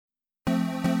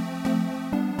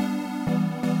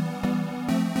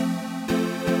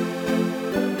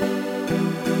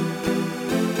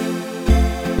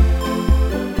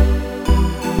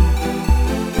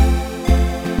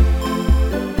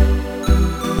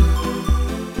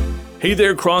Hey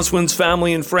there, Crosswinds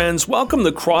family and friends. Welcome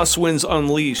to Crosswinds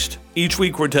Unleashed. Each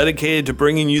week we're dedicated to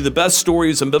bringing you the best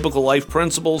stories and biblical life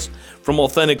principles from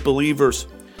authentic believers.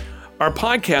 Our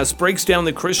podcast breaks down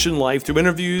the Christian life through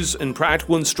interviews and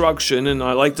practical instruction, and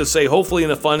I like to say hopefully in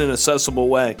a fun and accessible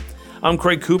way. I'm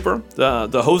Craig Cooper,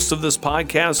 the host of this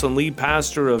podcast and lead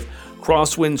pastor of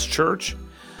Crosswinds Church.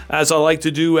 As I like to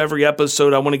do every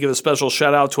episode, I want to give a special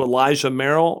shout out to Elijah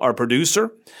Merrill, our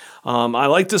producer. I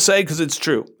like to say, because it's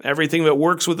true, everything that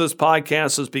works with this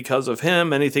podcast is because of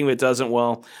him. Anything that doesn't,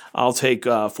 well, I'll take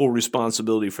full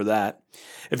responsibility for that.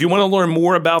 If you want to learn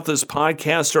more about this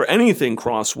podcast or anything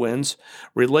Crosswinds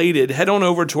related, head on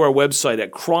over to our website at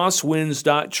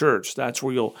crosswinds.church. That's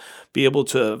where you'll be able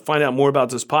to find out more about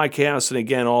this podcast and,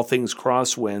 again, all things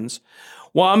Crosswinds.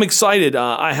 Well, I'm excited.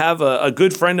 I have a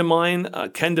good friend of mine,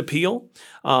 Ken DePeel.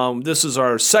 This is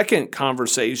our second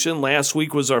conversation. Last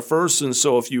week was our first, and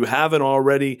so if you haven't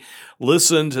already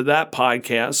listened to that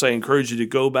podcast, I encourage you to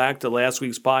go back to last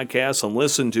week's podcast and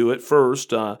listen to it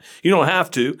first. You don't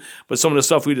have to, but some of the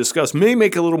stuff we discussed may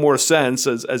make a little more sense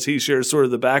as he shares sort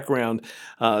of the background,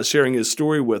 sharing his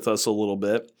story with us a little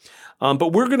bit.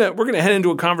 But we're gonna head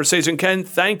into a conversation. Ken,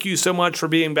 thank you so much for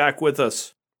being back with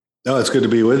us. No, it's good to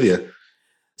be with you.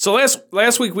 So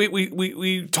last week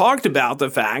we talked about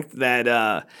the fact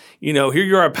that here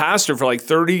you're a pastor for like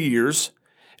 30 years,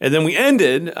 and then we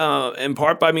ended in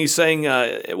part by me saying,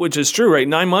 which is true, right?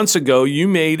 9 months ago you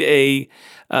made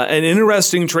an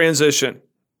interesting transition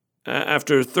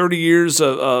after 30 years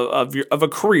of a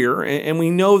career, and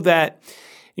we know that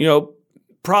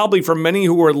probably for many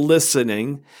who are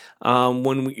listening.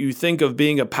 When you think of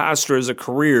being a pastor as a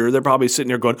career, they're probably sitting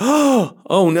there going,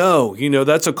 oh no,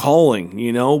 that's a calling,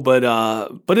 but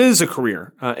it is a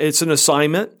career. It's an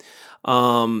assignment.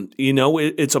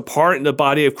 It's a part in the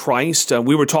body of Christ.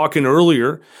 We were talking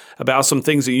earlier about some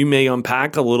things that you may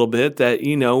unpack a little bit that,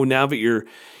 now that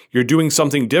you're doing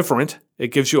something different, it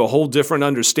gives you a whole different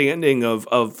understanding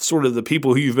of sort of the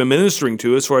people who you've been ministering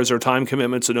to as far as their time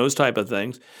commitments and those type of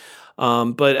things.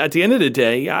 But at the end of the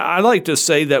day, I like to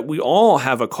say that we all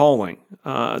have a calling.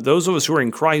 Those of us who are in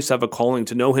Christ have a calling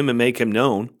to know Him and make Him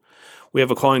known. We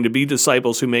have a calling to be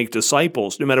disciples who make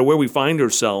disciples, no matter where we find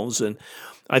ourselves. And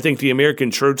I think the American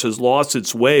church has lost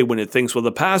its way when it thinks, well,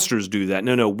 the pastors do that.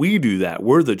 No, we do that.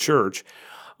 We're the church.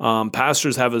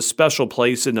 Pastors have a special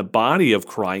place in the body of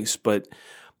Christ, but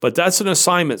that's an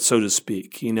assignment, so to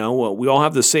speak. We all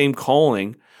have the same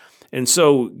calling. And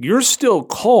so you're still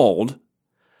called,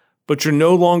 but you're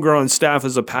no longer on staff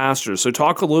as a pastor. So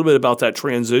talk a little bit about that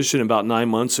transition about 9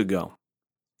 months ago.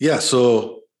 Yeah,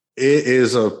 so it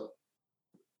is a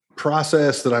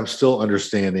process that I'm still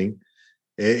understanding,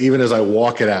 even as I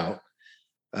walk it out.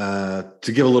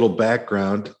 To give a little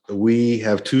background, we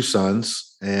have two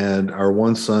sons, and our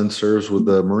one son serves with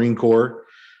the Marine Corps,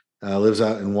 lives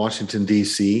out in Washington,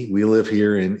 D.C. We live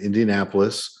here in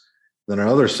Indianapolis. Then our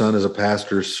other son is a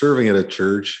pastor serving at a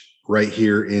church right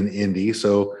here in Indy.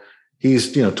 So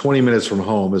he's, 20 minutes from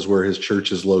home is where his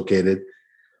church is located.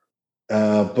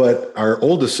 But our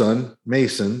oldest son,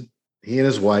 Mason, he and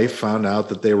his wife found out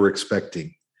that they were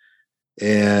expecting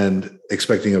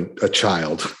a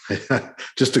child.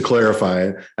 Just to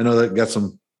clarify, I know that got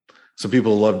some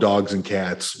people who love dogs and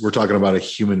cats. We're talking about a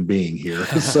human being here.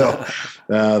 So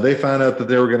they found out that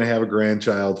they were going to have a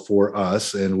grandchild for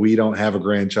us, and we don't have a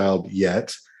grandchild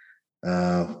yet.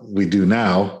 We do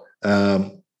now.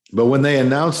 But when they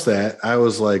announced that, I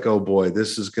was like, oh boy,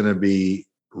 this is going to be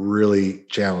really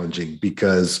challenging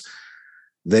because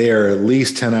they are at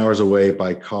least 10 hours away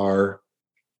by car.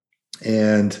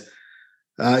 And,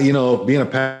 being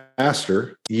a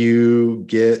pastor, you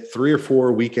get 3 or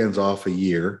 4 weekends off a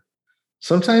year.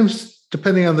 Sometimes,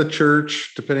 depending on the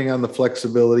church, depending on the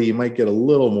flexibility, you might get a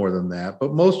little more than that.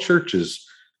 But most churches,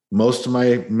 most of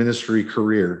my ministry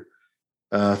career,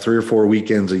 3 or 4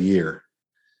 weekends a year.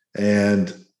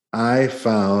 And I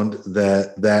found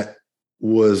that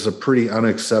was a pretty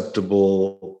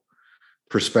unacceptable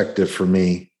perspective for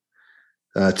me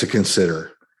to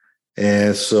consider.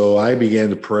 And so I began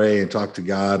to pray and talk to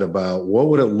God about what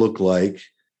would it look like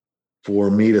for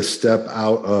me to step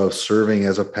out of serving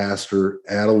as a pastor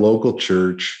at a local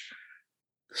church,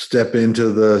 step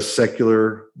into the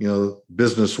secular,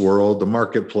 business world, the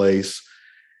marketplace,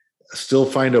 still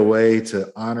find a way to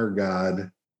honor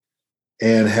God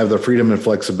and have the freedom and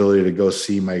flexibility to go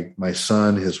see my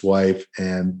son, his wife,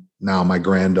 and now my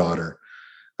granddaughter,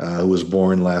 who was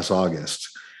born last August.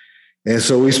 And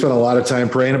so we spent a lot of time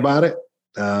praying about it.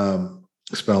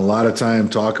 Spent a lot of time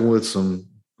talking with some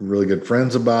really good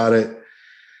friends about it,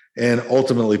 and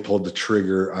ultimately pulled the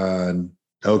trigger on,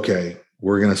 okay,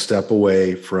 we're going to step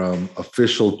away from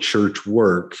official church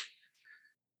work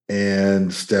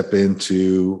and step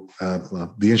into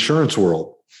the insurance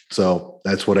world. So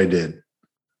that's what I did.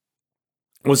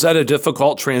 Was that a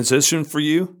difficult transition for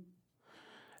you?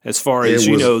 As far as,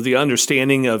 the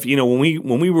understanding of, when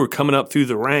we were coming up through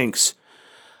the ranks,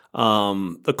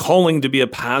 the calling to be a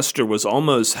pastor was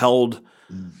almost held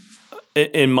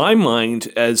in my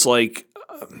mind as like,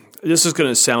 this is going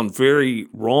to sound very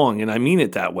wrong, and I mean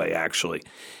it that way, actually.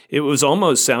 It was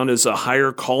almost sound as a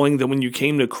higher calling than when you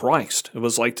came to Christ. It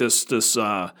was like this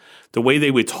the way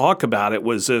they would talk about it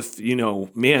was if,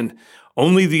 man,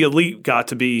 only the elite got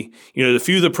to be, the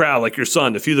few, the proud, like your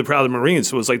son, the few, the proud, the Marines.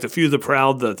 So it was like the few, the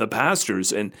proud, the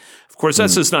pastors. And of course,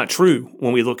 that's just not true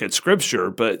when we look at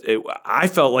Scripture, but I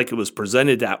felt like it was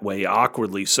presented that way,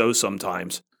 awkwardly so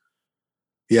sometimes.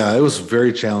 Yeah, it was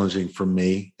very challenging for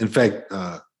me. In fact,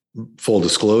 full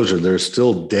disclosure, there's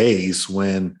still days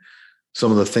when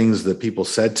some of the things that people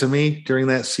said to me during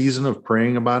that season of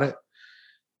praying about it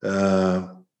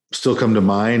still come to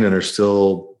mind and are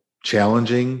still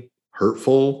challenging,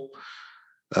 hurtful.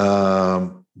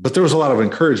 But there was a lot of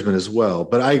encouragement as well.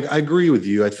 But I agree with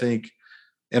you, I think,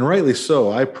 and rightly so.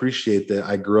 I appreciate that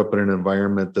I grew up in an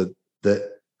environment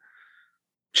that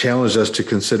challenged us to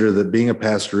consider that being a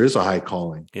pastor is a high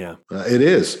calling. Yeah, it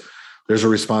is. There's a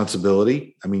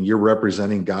responsibility. I mean, you're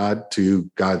representing God to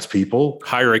God's people.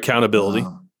 Higher accountability.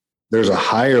 There's a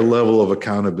higher level of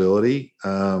accountability.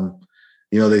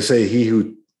 They say he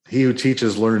who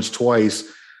teaches learns twice,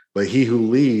 but he who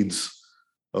leads,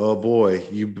 oh boy,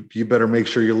 you better make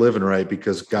sure you're living right,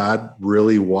 because God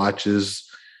really watches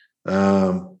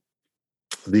the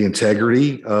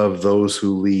integrity of those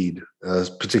who lead,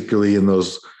 particularly in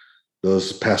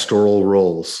those pastoral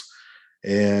roles.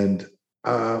 And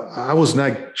I was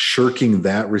not shirking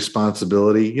that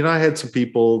responsibility. I had some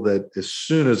people that as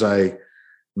soon as I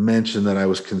mentioned that I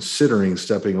was considering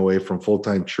stepping away from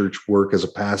full-time church work as a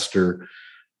pastor,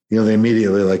 they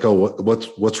immediately like, oh,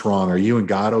 what's wrong? Are you and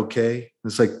God okay?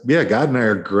 It's like, yeah, God and I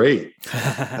are great.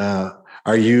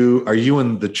 Are you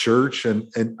in the church?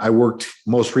 And I worked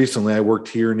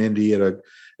here in Indy at an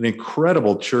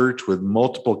incredible church with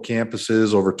multiple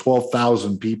campuses, over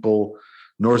 12,000 people,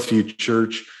 Northview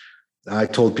Church. I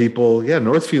told people, yeah,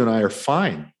 Northview and I are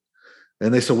fine.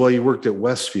 And they said, well, you worked at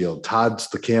Westfield. Todd's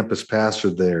the campus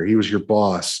pastor there. He was your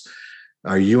boss.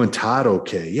 Are you and Todd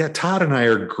okay? Yeah, Todd and I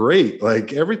are great.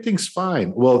 Like, everything's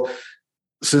fine. Well,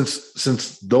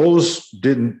 since those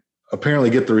didn't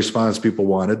apparently get the response people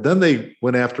wanted, then they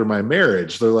went after my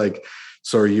marriage. They're like,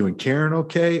 so are you and Karen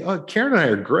okay? Oh, Karen and I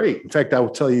are great. In fact, I will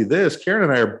tell you this, Karen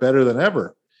and I are better than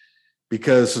ever,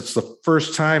 because it's the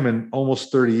first time in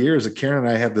almost 30 years that Karen and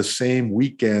I have the same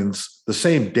weekends, the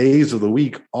same days of the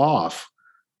week off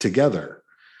together.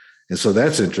 And so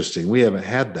that's interesting. We haven't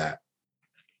had that.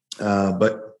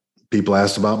 But people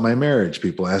asked about my marriage.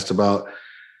 People asked about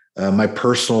my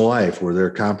personal life. Were there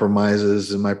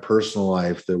compromises in my personal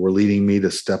life that were leading me to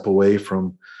step away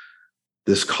from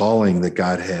this calling that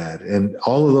God had? And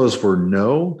all of those were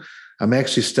no. I'm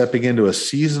actually stepping into a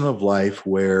season of life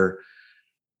where,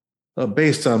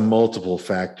 based on multiple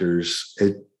factors,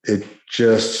 it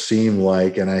just seemed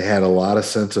like, and I had a lot of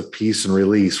sense of peace and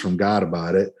release from God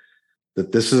about it,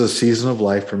 that this is a season of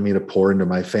life for me to pour into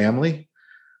my family,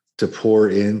 to pour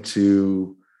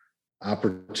into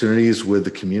opportunities with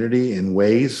the community in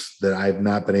ways that I've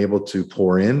not been able to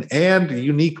pour in. And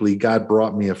uniquely, God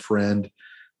brought me a friend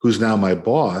who's now my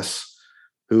boss,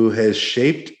 who has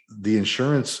shaped the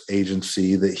insurance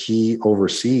agency that he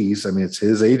oversees. I mean, it's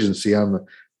his agency,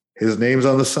 his name's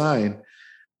on the sign,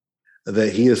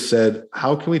 that he has said,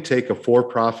 how can we take a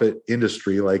for-profit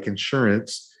industry like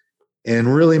insurance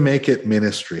and really make it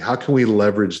ministry? How can we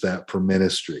leverage that for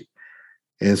ministry?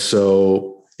 And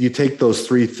so you take those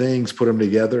three things, put them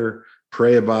together,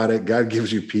 pray about it. God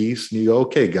gives you peace, and you go,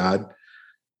 okay, God,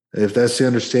 if that's the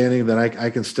understanding, then I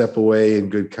can step away in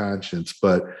good conscience.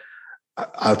 But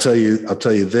I'll tell you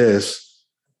this,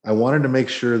 I wanted to make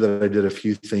sure that I did a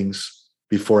few things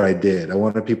before I did. I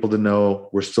wanted people to know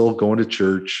we're still going to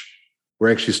church.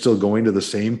 We're actually still going to the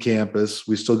same campus.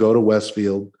 We still go to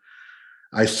Westfield.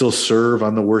 I still serve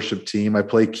on the worship team. I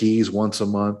play keys once a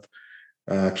month.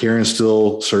 Karen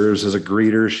still serves as a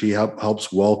greeter. She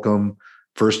helps welcome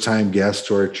first-time guests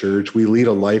to our church. We lead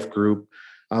a life group.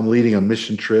 I'm leading a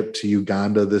mission trip to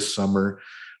Uganda this summer.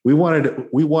 We wanted,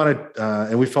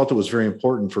 and we felt it was very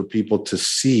important for people to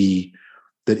see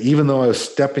that even though I was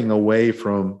stepping away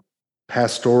from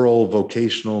pastoral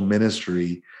vocational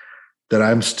ministry, that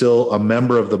I'm still a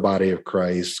member of the body of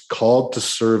Christ, called to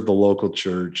serve the local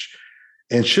church,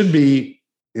 and should be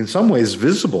in some ways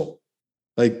visible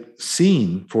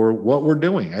seen for what we're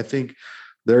doing. I think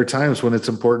there are times when it's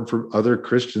important for other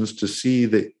Christians to see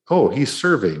that, oh, he's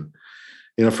serving.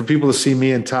 For people to see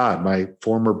me and Todd, my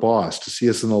former boss, to see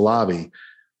us in the lobby,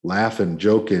 laughing,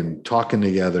 joking, talking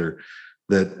together,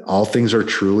 that all things are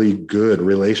truly good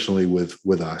relationally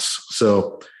with us.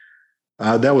 So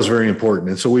that was very important.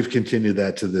 And so we've continued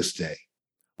that to this day.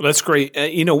 Well, that's great.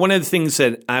 One of the things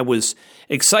that I was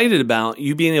excited about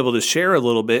you being able to share a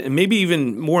little bit, and maybe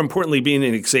even more importantly, being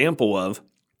an example of,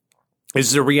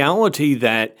 is the reality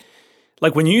that,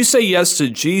 like, when you say yes to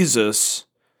Jesus,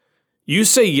 you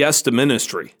say yes to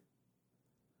ministry.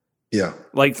 Yeah.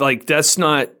 Like that's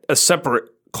not a separate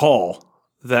call.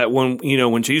 That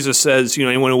when Jesus says,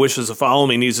 anyone who wishes to follow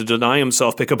me needs to deny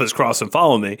himself, pick up his cross and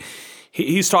follow me.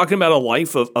 He's talking about a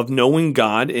life of knowing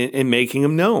God and making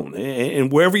him known.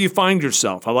 And wherever you find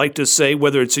yourself, I like to say,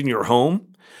 whether it's in your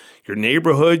home, your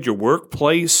neighborhood, your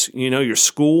workplace, your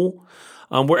school,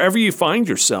 wherever you find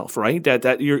yourself, right?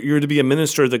 That you're to be a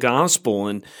minister of the gospel,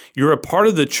 and you're a part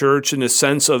of the church in the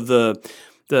sense of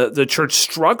the church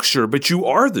structure, but you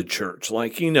are the church.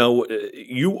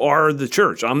 You are the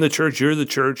church. I'm the church. You're the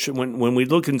church. When we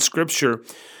look in Scripture,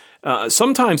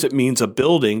 sometimes it means a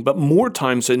building, but more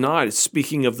times than not, it's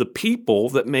speaking of the people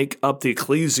that make up the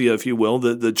ecclesia, if you will,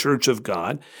 the church of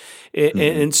God.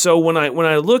 And so when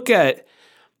I look at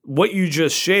what you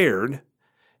just shared,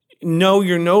 no,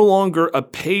 you're no longer a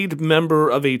paid member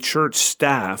of a church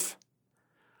staff,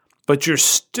 but you're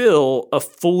still a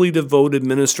fully devoted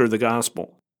minister of the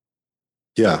gospel.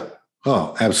 Yeah.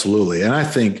 Oh, absolutely. And I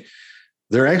think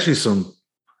there are actually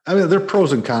there are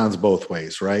pros and cons both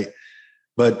ways, right?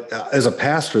 But as a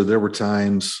pastor, there were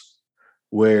times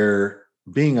where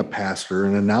being a pastor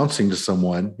and announcing to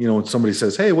someone, when somebody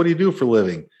says, hey, what do you do for a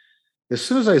living? As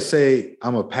soon as I say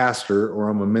I'm a pastor or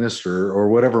I'm a minister or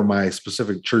whatever my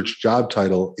specific church job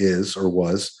title is or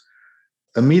was,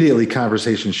 immediately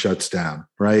conversation shuts down,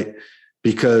 right?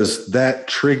 Because that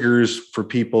triggers for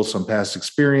people some past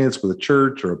experience with a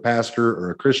church or a pastor or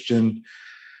a Christian.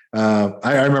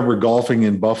 I remember golfing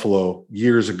in Buffalo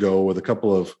years ago with a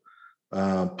couple of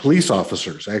police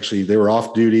officers. Actually, they were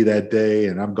off duty that day,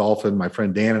 and I'm golfing. My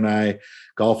friend Dan and I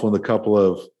golfing with a couple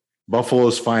of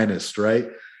Buffalo's finest, right?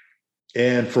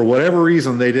 And for whatever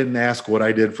reason, they didn't ask what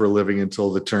I did for a living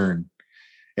until the turn.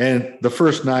 And the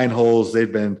first 9 holes,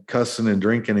 they'd been cussing and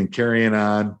drinking and carrying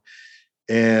on.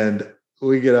 And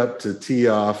we get up to tee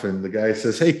off, and the guy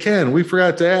says, hey, Ken, we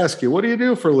forgot to ask you, what do you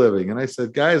do for a living? And I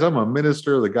said, guys, I'm a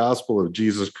minister of the gospel of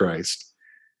Jesus Christ.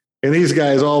 And these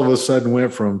guys all of a sudden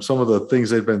went from some of the things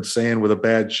they'd been saying with a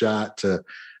bad shot to,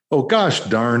 oh, gosh,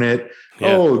 darn it.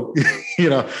 Yeah. Oh,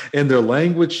 and their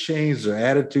language changed, their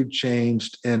attitude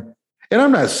changed. And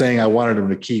I'm not saying I wanted them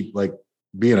to keep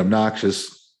being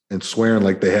obnoxious and swearing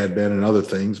like they had been and other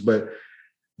things, but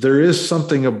there is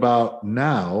something about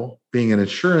now being an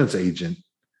insurance agent.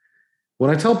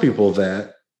 When I tell people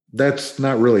that, that's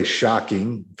not really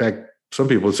shocking. In fact, some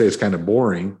people would say it's kind of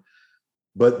boring.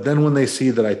 But then when they see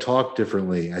that I talk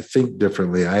differently, I think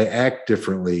differently, I act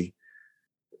differently,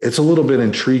 it's a little bit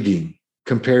intriguing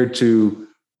compared to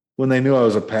when they knew I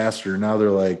was a pastor. Now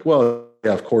they're like, well,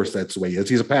 yeah, of course, that's the way he is.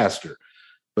 He's a pastor.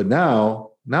 But now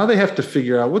they have to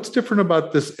figure out what's different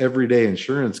about this everyday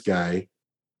insurance guy.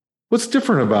 What's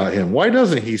different about him? Why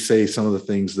doesn't he say some of the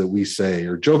things that we say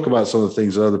or joke about some of the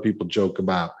things that other people joke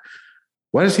about?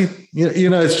 Why does he,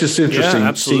 it's just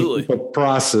interesting to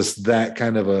process that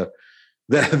kind of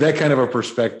a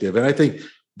perspective. And I think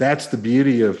that's the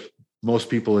beauty of most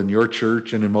people in your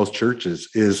church and in most churches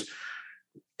is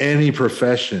any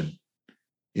profession,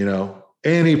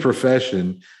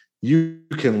 you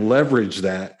can leverage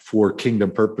that for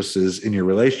kingdom purposes in your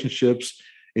relationships,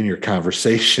 in your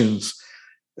conversations,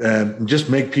 and just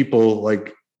make people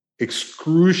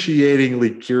excruciatingly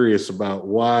curious about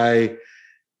why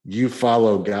you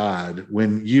follow God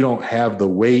when you don't have the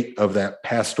weight of that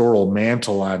pastoral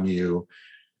mantle on you,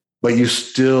 but you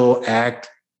still act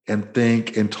and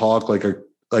think and talk like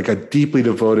a deeply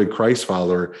devoted Christ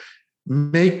follower.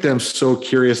 Make them so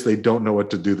curious they don't know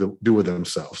what to do with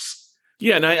themselves.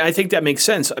 Yeah, and I think that makes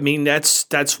sense. I mean,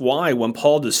 that's why when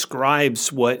Paul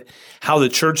describes how the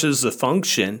church is the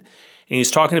function, and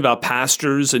he's talking about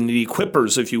pastors and the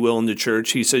equippers, if you will, in the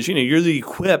church, he says, you're the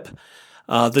equip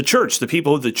the church, the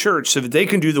people of the church, so that they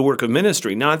can do the work of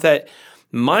ministry. Not that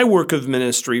my work of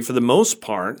ministry, for the most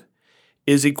part,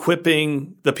 is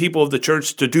equipping the people of the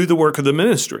church to do the work of the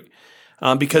ministry.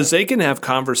 Because they can have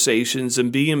conversations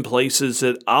and be in places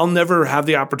that I'll never have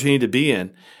the opportunity to be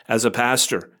in as a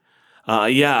pastor.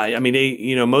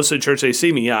 Most of the church, they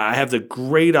see me. Yeah, I have the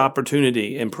great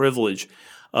opportunity and privilege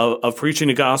of preaching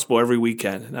the gospel every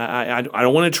weekend. And I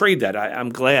don't want to trade that. I'm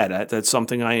glad that's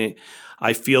something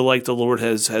I feel like the Lord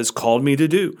has called me to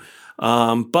do.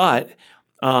 But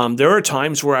there are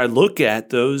times where I look at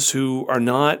those who are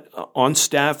not on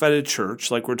staff at a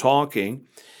church, like we're talking,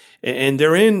 and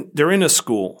they're in a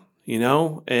school,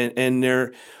 and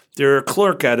they're a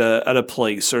clerk at a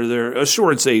place, or they're an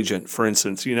assurance agent, for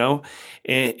instance,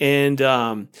 and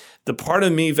the part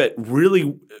of me that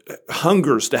really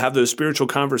hungers to have those spiritual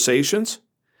conversations,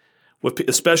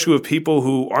 especially with people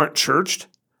who aren't churched,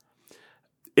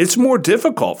 it's more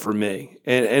difficult for me.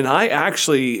 And I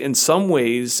actually, in some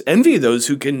ways, envy those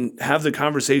who can have the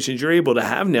conversations you're able to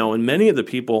have now. And many of the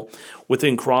people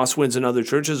within Crosswinds and other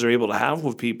churches are able to have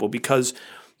with people because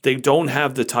they don't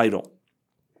have the title.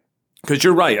 Because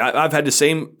you're right. I've had the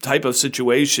same type of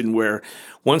situation where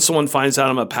once someone finds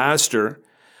out I'm a pastor,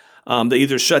 they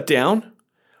either shut down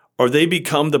or they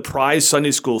become the prize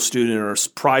Sunday school student or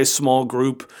prize small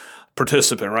group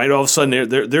participant, right? All of a sudden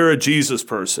they're a Jesus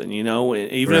person,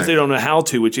 even if they don't know how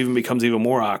to, which even becomes even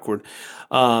more awkward,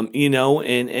 and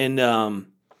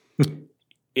I'm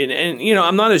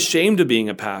not ashamed of being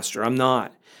a pastor. I'm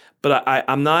not. But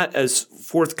I'm not as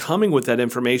forthcoming with that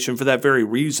information for that very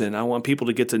reason. I want people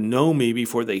to get to know me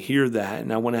before they hear that,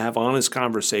 and I want to have honest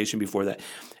conversation before that.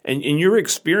 And you're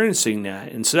experiencing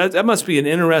that, and so that must be an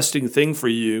interesting thing for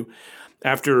you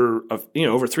after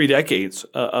over 3 decades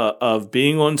of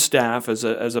being on staff as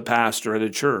a pastor at a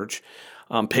church,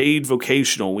 paid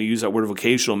vocational. We use that word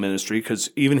vocational ministry because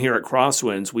even here at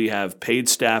Crosswinds we have paid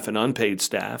staff and unpaid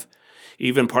staff.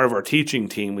 Even part of our teaching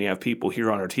team, we have people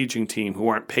here on our teaching team who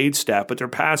aren't paid staff, but they're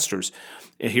pastors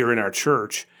here in our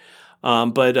church,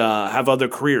 but have other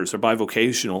careers. They're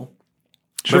bivocational.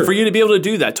 Sure. But for you to be able to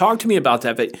do that, talk to me about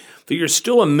that you're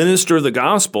still a minister of the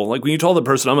gospel. Like when you told the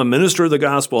person, I'm a minister of the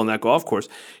gospel on that golf course,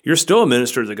 you're still a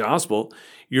minister of the gospel.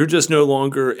 You're just no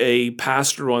longer a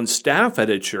pastor on staff at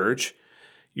a church.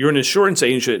 You're an assurance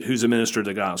agent who's a minister of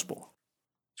the gospel.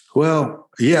 Well,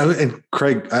 yeah. And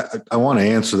Craig, I want to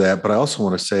answer that, but I also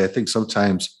want to say, I think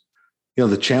sometimes,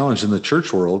 the challenge in the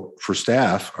church world for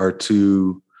staff are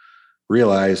to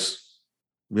realize,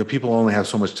 people only have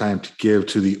so much time to give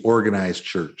to the organized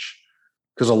church.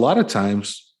 Because a lot of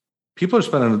times people are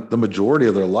spending the majority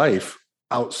of their life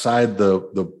outside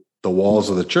the walls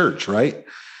of the church, right?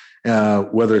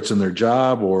 Whether it's in their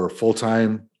job or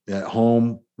full-time at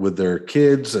home with their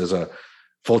kids as a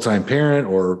full-time parent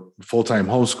or full-time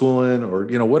homeschooling or,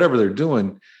 whatever they're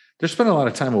doing, they're spending a lot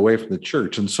of time away from the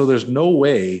church. And so there's no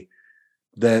way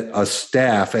that a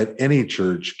staff at any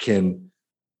church can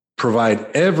provide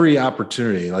every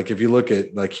opportunity. Like if you look at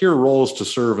here are roles to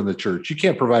serve in the church, you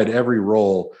can't provide every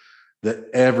role that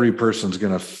every person's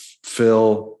going to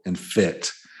fill and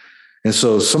fit. And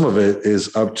so some of it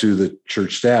is up to the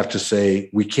church staff to say,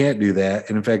 we can't do that.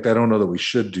 And in fact, I don't know that we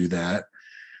should do that.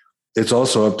 It's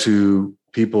also up to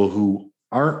people who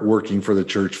aren't working for the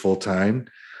church full time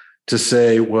to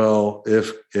say, well,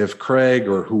 if Craig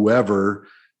or whoever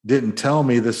didn't tell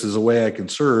me this is a way I can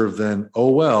serve, then,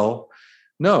 oh, well,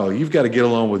 no, you've got to get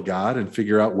along with God and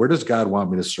figure out, where does God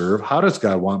want me to serve? How does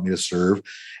God want me to serve?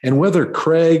 And whether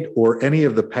Craig or any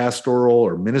of the pastoral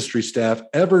or ministry staff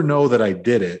ever know that I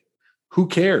did it, who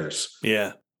cares?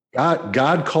 Yeah.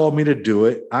 God called me to do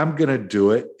it. I'm going to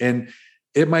do it. And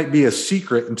it might be a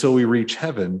secret until we reach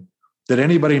heaven that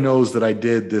anybody knows that I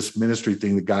did this ministry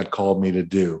thing that God called me to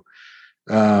do.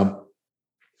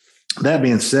 That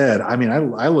being said,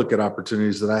 I look at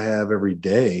opportunities that I have every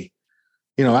day.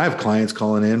 I have clients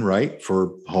calling in, right,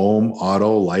 for home,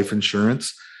 auto, life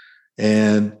insurance.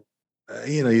 And,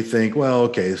 you think, well,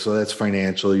 okay, so that's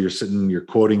financial. You're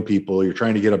quoting people. You're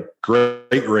trying to get a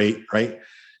great rate, right?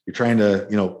 You're trying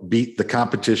to, beat the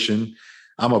competition.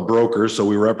 I'm a broker, so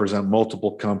we represent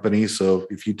multiple companies. So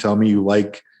if you tell me you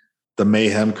like the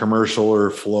Mayhem commercial or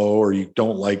Flow, or you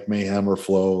don't like Mayhem or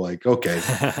Flow, okay.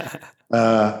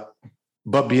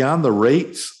 But beyond the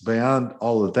rates, beyond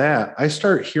all of that, I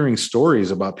start hearing stories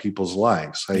about people's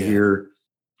lives. I hear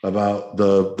about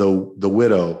the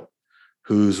widow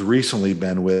who's recently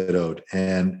been widowed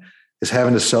and is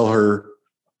having to sell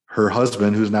her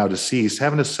husband, who's now deceased,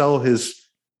 having to sell his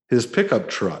pickup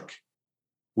truck,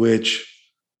 which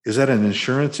is that an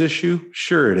insurance issue?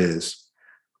 Sure it is.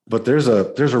 But there's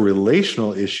a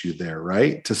relational issue there,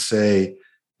 right? To say,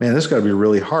 man, this got to be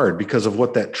really hard because of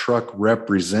what that truck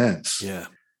represents. Yeah.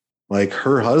 Like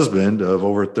her husband of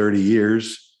over 30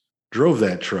 years drove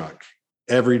that truck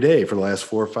every day for the last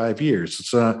 4 or 5 years.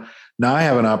 So now I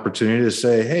have an opportunity to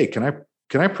say, hey, can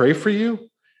I pray for you?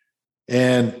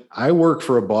 And I work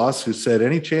for a boss who said,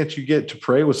 any chance you get to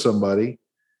pray with somebody,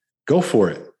 go for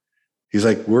it. He's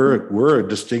like, we're a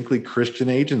distinctly Christian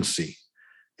agency,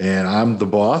 and I'm the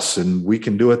boss, and we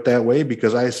can do it that way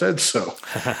because I said so.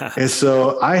 And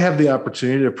so I have the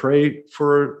opportunity to pray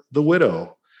for the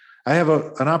widow. I have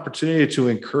an opportunity to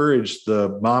encourage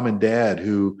the mom and dad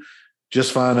who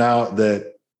just found out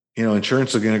that,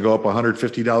 insurance is going to go up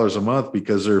 $150 a month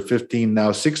because their 15,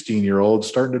 now 16-year-old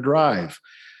starting to drive.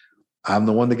 I'm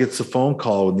the one that gets the phone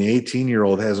call when the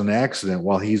 18-year-old has an accident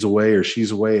while he's away or she's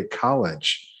away at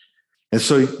college. And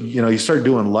so, you start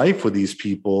doing life with these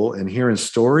people and hearing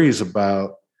stories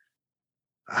about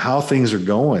how things are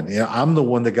going. I'm the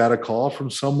one that got a call from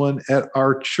someone at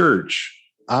our church.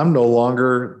 I'm no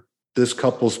longer this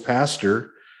couple's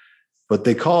pastor, but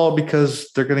they call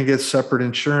because they're going to get separate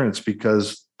insurance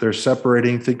because they're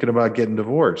separating, thinking about getting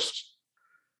divorced.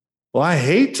 Well, I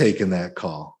hate taking that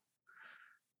call.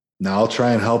 Now I'll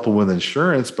try and help them with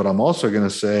insurance, but I'm also going to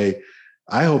say,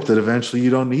 I hope that eventually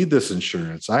you don't need this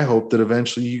insurance. I hope that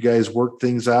eventually you guys work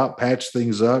things out, patch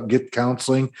things up, get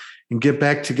counseling, and get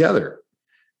back together.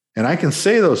 And I can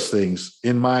say those things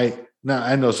now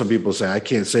I know some people say I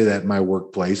can't say that in my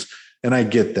workplace, and I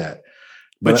get that.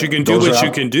 But you can do what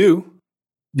you can do.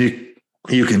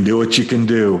 You can do what you can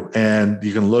do. And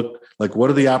you can look like,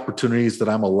 what are the opportunities that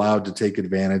I'm allowed to take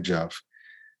advantage of?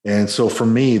 And so for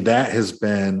me, that has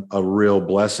been a real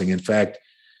blessing. In fact,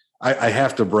 I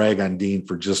have to brag on Dean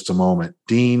for just a moment.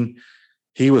 Dean,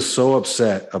 he was so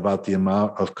upset about the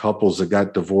amount of couples that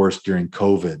got divorced during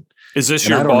COVID. Is this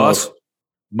your boss?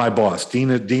 My boss. Dean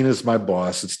is my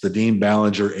boss. It's the Dean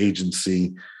Ballinger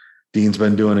Agency. Dean's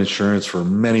been doing insurance for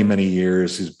many, many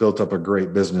years. He's built up a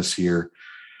great business here.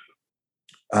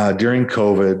 During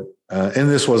COVID, and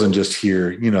this wasn't just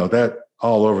here, that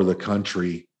all over the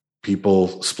country,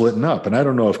 people splitting up. And I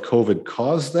don't know if COVID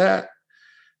caused that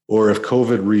or if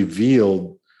COVID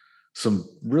revealed some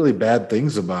really bad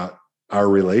things about our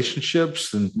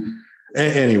relationships. And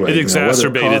anyway, it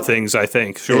exacerbated things, I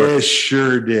think. Sure. It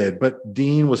sure did. But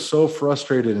Dean was so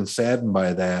frustrated and saddened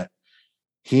by that.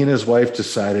 He and his wife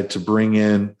decided to bring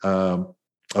in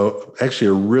actually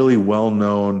a really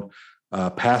well-known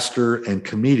pastor and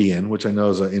comedian, which I know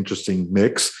is an interesting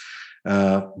mix,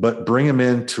 but bring him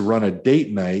in to run a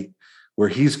date night where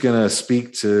he's going to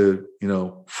speak to,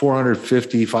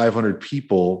 450, 500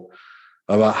 people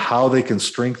about how they can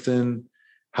strengthen,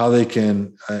 how they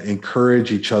can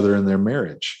encourage each other in their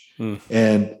marriage.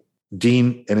 And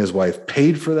Dean and his wife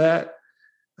paid for that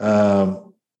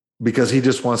because he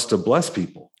just wants to bless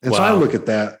people. And so I look at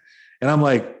that and I'm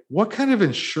like, what kind of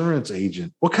insurance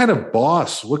agent, what kind of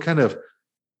boss, what kind of,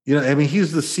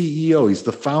 he's the CEO, he's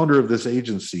the founder of this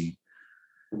agency.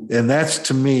 And that's,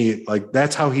 to me, like,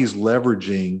 that's how he's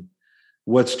leveraging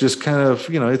what's just kind of,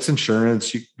 it's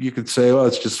insurance. You could say, well,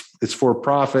 it's for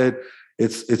profit.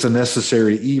 It's a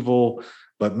necessary evil.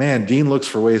 But man, Dean looks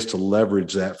for ways to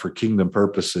leverage that for kingdom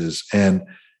purposes. And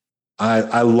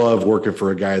I love working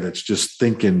for a guy that's just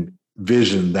thinking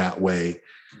vision that way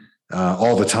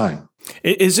all the time.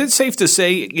 Is it safe to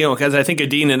say, because I think of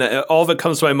Dean and all that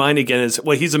comes to my mind again is,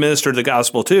 well, he's a minister of the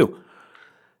gospel too.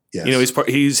 Yes.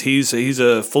 He's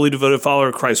a fully devoted follower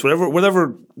of Christ.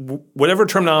 Whatever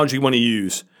terminology you want to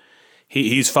use,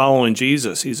 he's following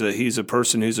Jesus. He's a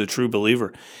person who's a true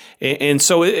believer, and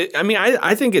so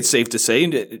I think it's safe to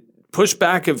say, push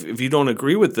back if you don't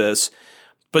agree with this,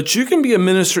 but you can be a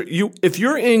minister. If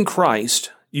you're in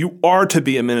Christ, you are to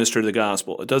be a minister of the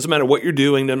gospel. It doesn't matter what you're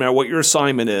doing, doesn't matter what your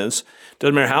assignment is,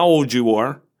 doesn't matter how old you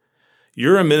are.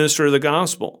 You're a minister of the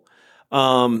gospel.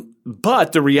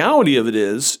 But the reality of it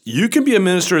is, you can be a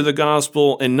minister of the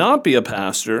gospel and not be a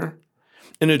pastor.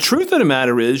 And the truth of the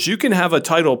matter is, you can have a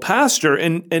title pastor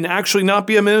and actually not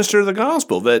be a minister of the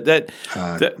gospel. That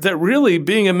really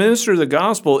being a minister of the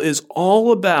gospel is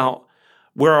all about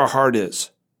where our heart is.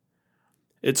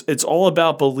 It's all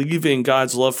about believing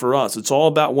God's love for us. It's all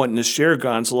about wanting to share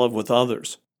God's love with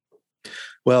others.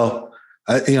 Well,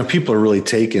 people are really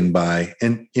taken by,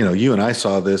 and, you and I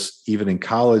saw this even in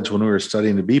college when we were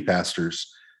studying to be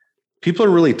pastors. People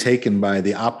are really taken by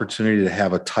the opportunity to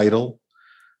have a title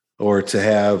or to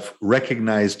have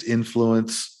recognized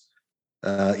influence,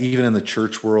 even in the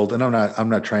church world. And I'm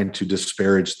not trying to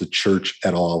disparage the church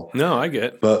at all. No, I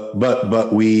get.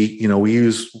 But we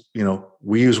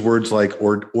use words like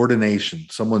ordination.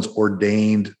 Someone's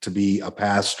ordained to be a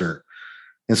pastor.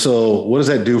 And so what does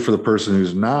that do for the person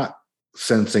who's not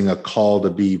sensing a call to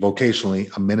be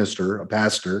vocationally a minister, a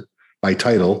pastor by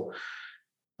title?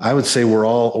 I would say we're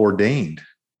all ordained.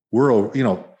 We're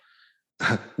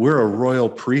a royal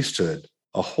priesthood,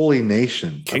 a holy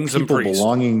nation, kings and priests,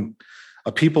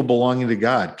 a people belonging to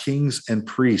God, kings and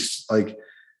priests. Like,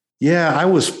 yeah, I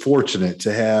was fortunate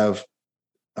to have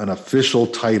an official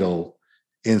title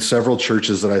in several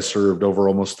churches that I served over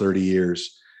almost 30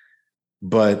 years.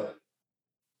 But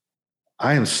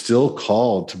I am still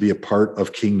called to be a part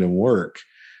of kingdom work.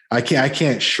 I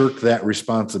can't shirk that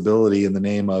responsibility in the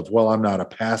name of, well, I'm not a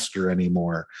pastor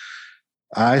anymore.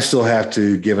 I still have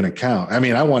to give an account. I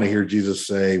mean, I want to hear Jesus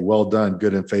say, well done,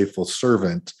 good and faithful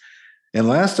servant. And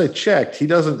last I checked, he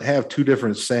doesn't have two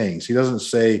different sayings. He doesn't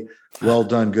say, well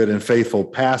done, good and faithful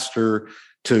pastor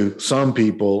to some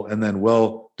people, and then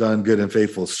well done, good and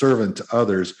faithful servant to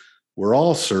others. We're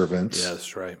all servants. Yeah,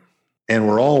 that's right. And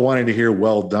we're all wanting to hear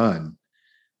well done.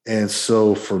 And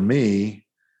so for me,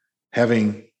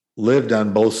 having lived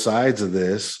on both sides of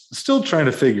this, still trying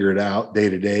to figure it out day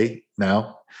to day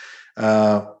now,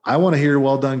 I want to hear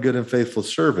well done, good and faithful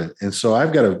servant. And so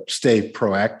I've got to stay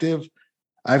proactive.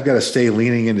 I've got to stay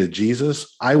leaning into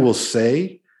Jesus. I will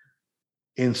say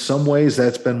in some ways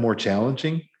that's been more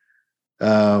challenging.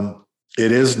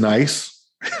 It is nice,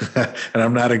 and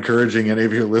I'm not encouraging any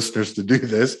of your listeners to do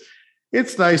this.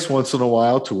 It's nice once in a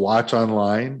while to watch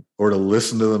online or to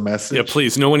listen to the message. Yeah,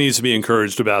 please. No one needs to be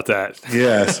encouraged about that.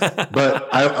 Yes,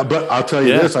 but I'll tell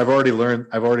you this. I've already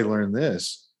learned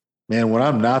this, man. When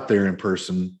I'm not there in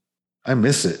person, I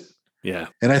miss it. Yeah,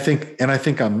 and I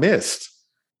think I'm missed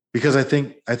because I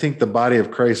think the body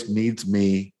of Christ needs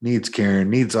me, needs Karen,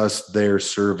 needs us there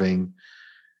serving.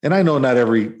 And I know not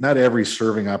every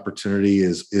serving opportunity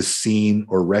is seen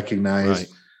or recognized.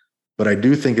 Right. But I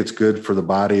do think it's good for the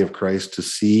body of Christ to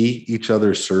see each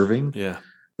other serving. Yeah.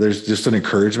 There's just an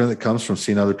encouragement that comes from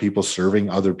seeing other people serving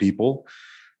other people.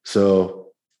 So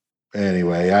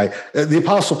anyway, the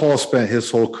Apostle Paul spent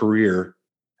his whole career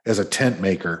as a tent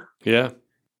maker. Yeah.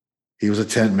 He was a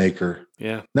tent maker.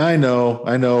 Yeah. Now I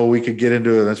know we could get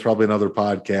into it. That's probably another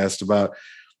podcast about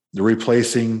the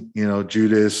replacing,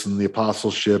 Judas and the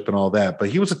apostleship and all that. But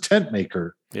he was a tent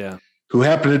maker. Yeah. Who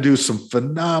happened to do some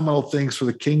phenomenal things for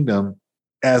the kingdom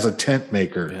as a tent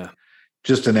maker. Yeah.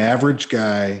 Just an average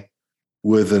guy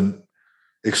with an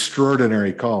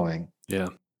extraordinary calling. Yeah.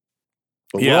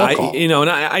 But yeah,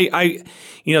 I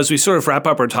as we sort of wrap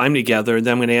up our time together,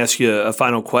 then I'm going to ask you a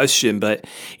final question. But,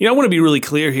 I want to be really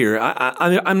clear here.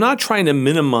 I'm not trying to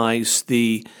minimize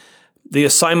the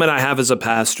assignment I have as a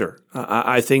pastor.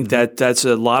 I think that's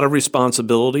a lot of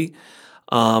responsibility.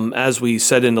 As we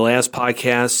said in the last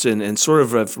podcast and sort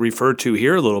of have referred to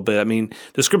here a little bit, I mean,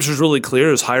 the scripture is really clear.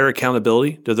 There's higher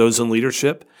accountability to those in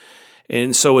leadership.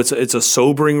 And so it's a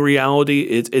sobering reality.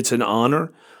 It's an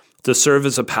honor to serve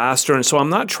as a pastor. And so I'm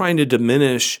not trying to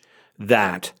diminish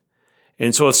that.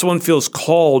 And so if someone feels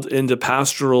called into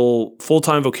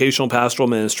full-time vocational pastoral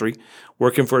ministry,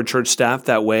 working for a church staff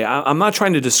that way, I'm not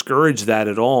trying to discourage that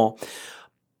at all.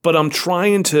 But I'm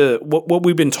trying to, what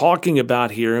we've been talking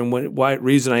about here, and why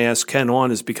reason I asked Ken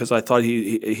on is because I thought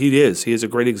he is a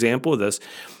great example of this,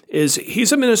 is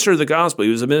he's a minister of the gospel.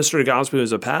 He was a minister of the gospel. He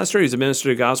was a pastor. He's a minister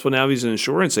of the gospel. Now he's an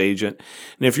insurance agent.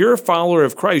 And if you're a follower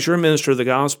of Christ, you're a minister of the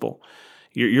gospel.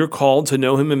 You're called to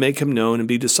know him and make him known and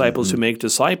be disciples who make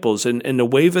disciples. And the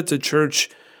way that the church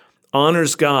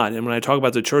honors God, and when I talk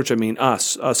about the church, I mean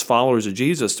us followers of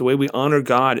Jesus, the way we honor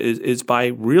God is by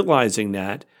realizing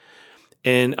that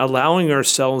and allowing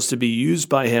ourselves to be used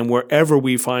by him wherever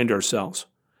we find ourselves,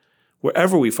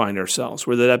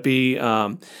 whether that be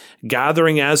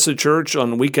gathering as the church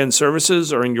on weekend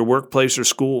services or in your workplace or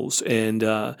schools. And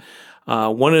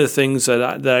one of the things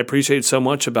that I appreciate so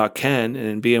much about Ken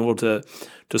and being able to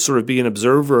sort of be an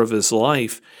observer of his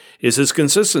life is his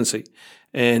consistency.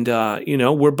 And,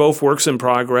 we're both works in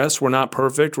progress. We're not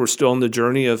perfect. We're still on the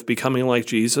journey of becoming like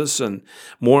Jesus. And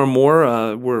more,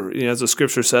 as the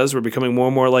scripture says, we're becoming more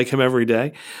and more like him every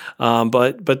day.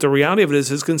 But the reality of it is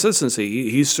his consistency.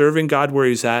 He's serving God where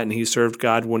he's at, and he served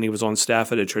God when he was on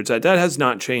staff at a church. That has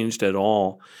not changed at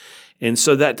all. And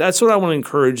so that's what I want to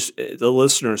encourage the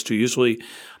listeners to. Usually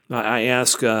I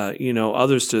ask,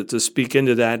 others to speak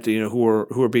into that, who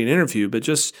are being interviewed, but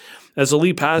just as a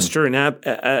lead pastor and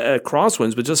at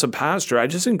Crosswinds, but just a pastor, I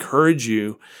just encourage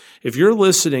you, if you're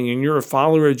listening and you're a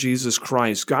follower of Jesus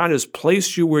Christ, God has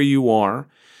placed you where you are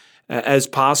as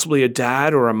possibly a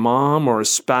dad or a mom or a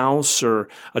spouse or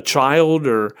a child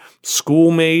or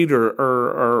schoolmate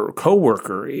or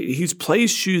coworker. He's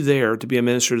placed you there to be a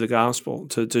minister of the gospel,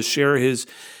 to share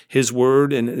his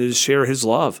word and to share his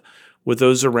love with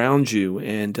those around you.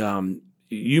 And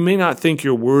you may not think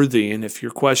you're worthy, and if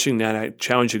you're questioning that, I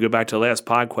challenge you to go back to the last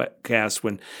podcast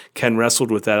when Ken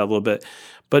wrestled with that a little bit.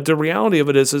 But the reality of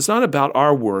it is it's not about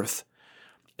our worth.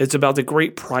 It's about the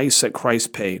great price that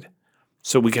Christ paid.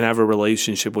 so we can have a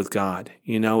relationship with God.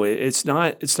 It's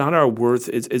not our worth.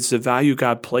 It's the value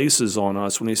God places on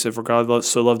us when he said, for God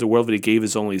so loved the world that he gave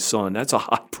his only son. That's a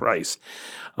high price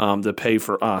to pay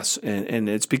for us. And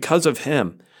it's because of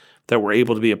him that we're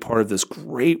able to be a part of this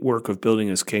great work of building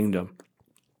his kingdom.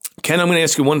 Ken, I'm going to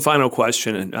ask you one final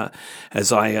question, and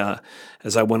as I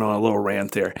went on a little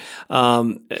rant there.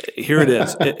 Here it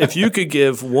is. If you could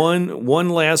give one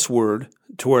last word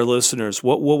to our listeners,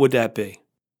 what would that be?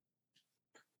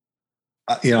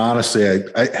 Honestly,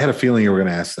 I had a feeling you were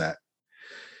going to ask that.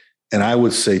 And I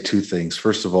would say two things.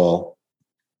 First of all,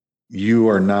 you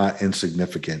are not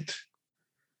insignificant.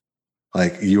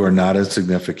 Like, you are not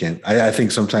insignificant. I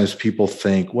think sometimes people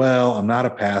think, well, I'm not a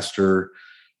pastor,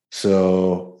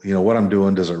 so, what I'm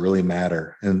doing, does it really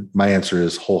matter? And my answer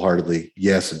is wholeheartedly,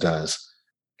 yes, it does.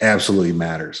 Absolutely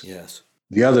matters. Yes.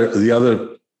 The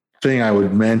other thing I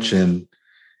would mention,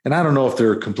 and I don't know if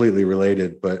they're completely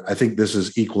related, but I think this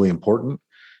is equally important.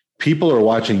 People are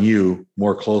watching you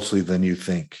more closely than you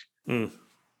think.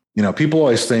 People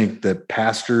always think that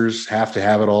pastors have to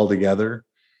have it all together,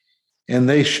 and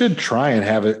they should try and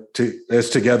have it as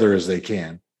together as they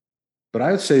can. But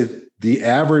I would say the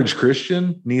average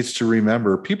Christian needs to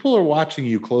remember people are watching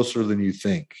you closer than you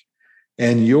think.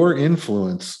 And your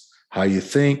influence, how you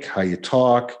think, how you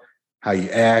talk, how you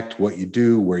act, what you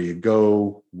do, where you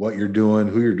go, what you're doing,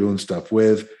 who you're doing stuff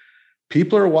with.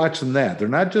 People are watching that. They're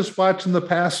not just watching the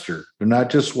pastor. They're not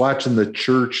just watching the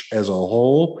church as a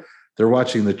whole. They're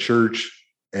watching the church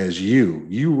as you.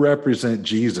 You represent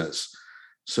Jesus.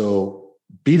 So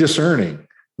be discerning.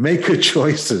 Make good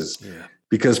choices. Yeah.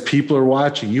 Because people are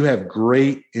watching. You have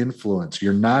great influence.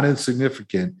 You're not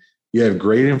insignificant. You have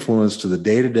great influence to the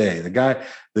day-to-day. The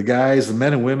guys, the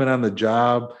men and women on the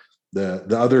job, the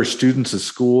other students at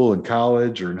school and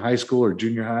college or in high school or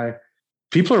junior high.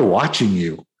 People are watching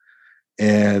you,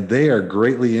 and they are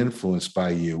greatly influenced by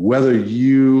you, whether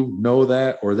you know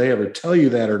that or they ever tell you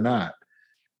that or not.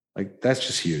 Like, that's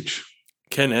just huge.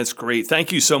 Ken, that's great.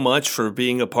 Thank you so much for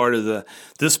being a part of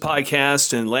this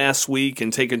podcast and last week,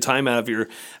 and taking time out of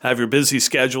your busy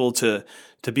schedule to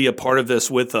be a part of this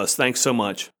with us. Thanks so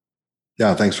much.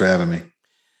 Yeah, thanks for having me.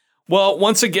 Well,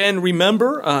 once again,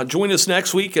 remember, join us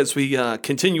next week as we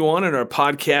continue on in our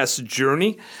podcast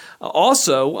journey.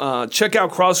 Also, check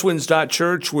out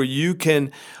crosswinds.church, where you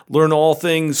can learn all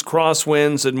things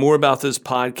Crosswinds and more about this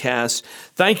podcast.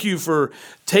 Thank you for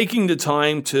taking the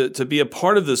time to be a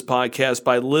part of this podcast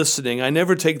by listening. I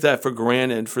never take that for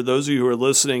granted. For those of you who are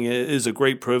listening, it is a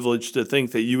great privilege to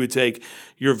think that you would take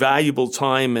your valuable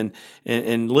time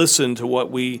and listen to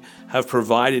what we have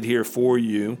provided here for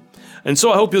you. And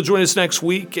so I hope you'll join us next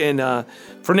week. And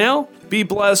for now, be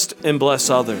blessed and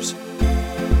bless others.